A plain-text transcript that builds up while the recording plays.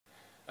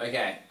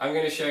Okay, I'm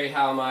going to show you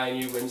how my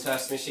new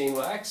Wimshurst machine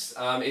works.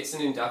 It's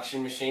an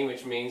induction machine,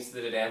 which means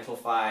that it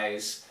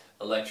amplifies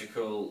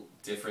electrical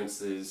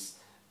differences.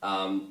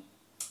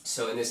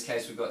 So in this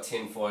case we've got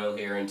tin foil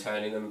here, and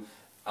turning them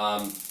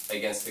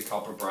against the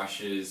copper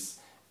brushes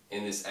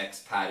in this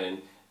X pattern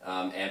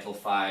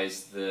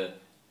amplifies the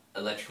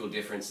electrical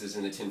differences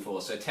in the tin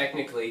foil. So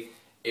technically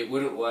it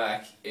wouldn't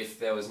work if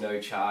there was no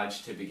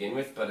charge to begin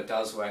with, but it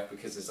does work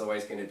because there's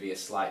always going to be a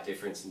slight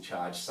difference in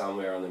charge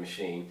somewhere on the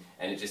machine,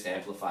 and it just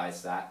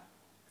amplifies that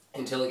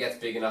until it gets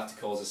big enough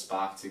to cause a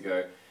spark to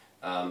go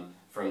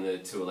from the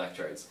two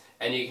electrodes.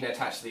 And you can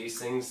attach these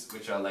things,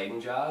 which are Leyden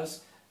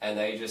jars, and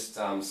they just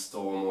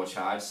store more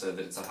charge so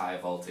that it's a higher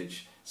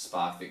voltage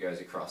spark that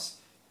goes across.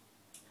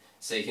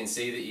 So you can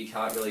see that you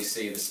can't really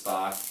see the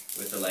spark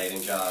with the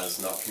Leyden jars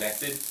not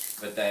connected,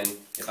 but then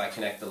if I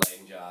connect the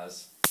Leyden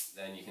jars,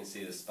 then you can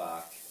see the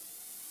spark.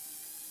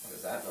 What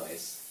is that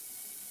noise?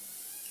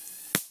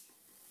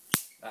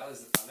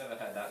 I've never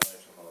heard that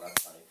noise before,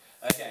 that's funny.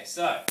 Okay,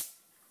 so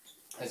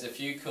there's a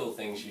few cool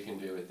things you can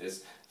do with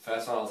this.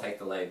 First one I'll take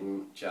the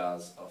Leyden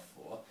jars off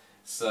for.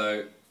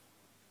 So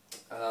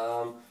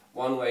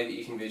one way that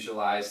you can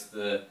visualize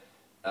the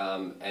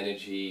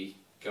energy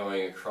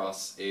going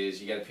across is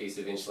you get a piece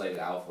of insulated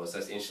alpha, so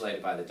it's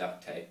insulated by the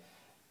duct tape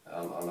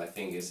on my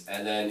fingers,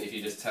 and then if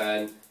you just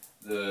turn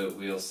the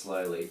wheel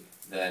slowly,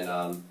 then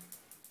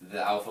the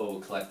alpha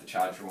will collect the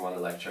charge from one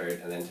electrode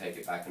and then take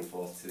it back and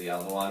forth to the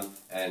other one,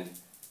 and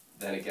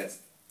then it gets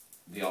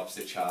the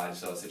opposite charge,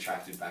 so it's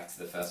attracted back to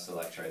the first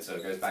electrode, so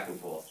it goes back and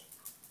forth.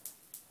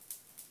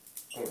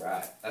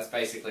 Alright, that's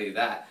basically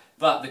that.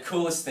 But the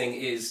coolest thing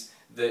is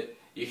that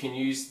you can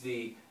use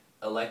the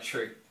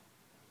electric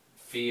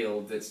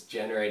field that's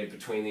generated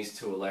between these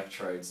two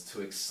electrodes to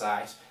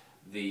excite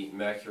the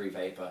mercury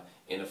vapor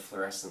in a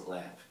fluorescent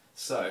lamp.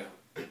 So,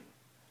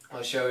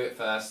 I'll show you it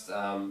first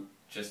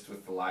just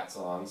with the lights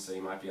on, so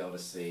you might be able to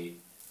see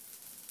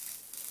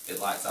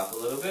it lights up a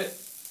little bit.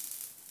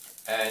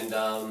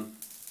 And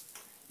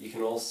you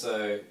can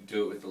also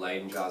do it with the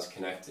Leyden jars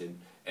connected.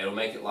 It'll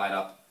make it light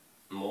up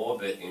more,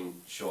 but in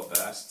short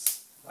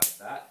bursts, like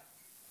that.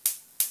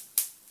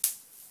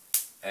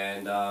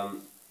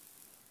 And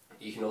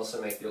you can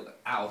also make the...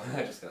 Ow!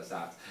 I just got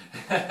zapped.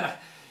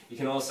 You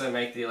can also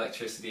make the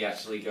electricity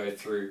actually go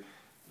through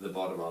the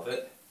bottom of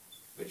it,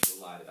 which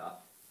will light it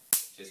up,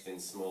 just in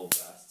small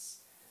bursts.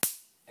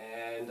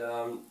 And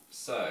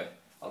so,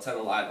 I'll turn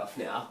the light off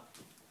now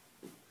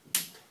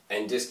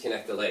and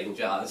disconnect the Leyden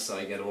jars so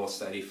I get a more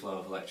steady flow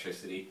of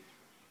electricity,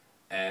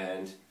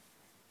 and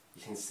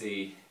you can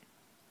see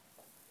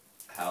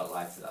how it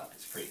lights it up.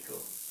 It's pretty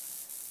cool.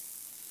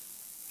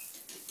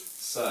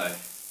 So,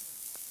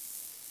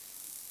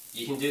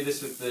 you can do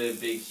this with the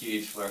big,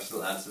 huge fluorescent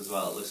lamps as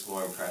well. It looks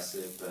more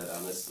impressive, but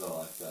this is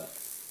all I've got.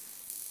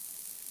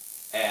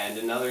 And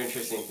another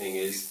interesting thing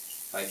is,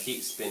 if I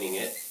keep spinning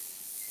it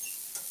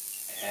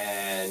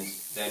and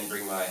then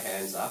bring my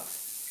hands up,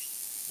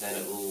 then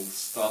it will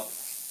stop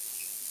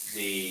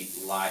the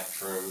light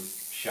from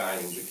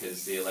shining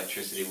because the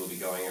electricity will be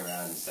going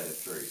around instead of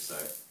through.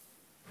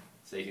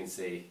 So you can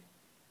see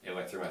it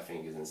went through my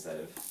fingers instead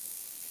of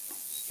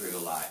through the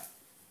light,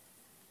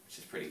 which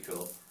is pretty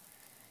cool.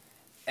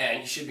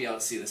 And you should be able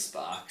to see the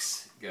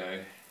sparks go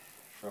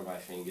from my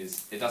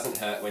fingers. It doesn't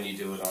hurt when you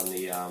do it on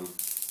the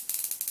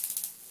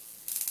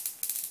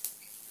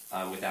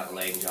without the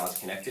Leyden jars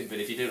connected, but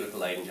if you did it with the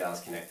Leyden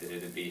jars connected,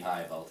 it would be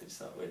higher voltage,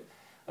 so it would.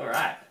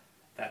 Alright,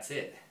 that's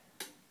it.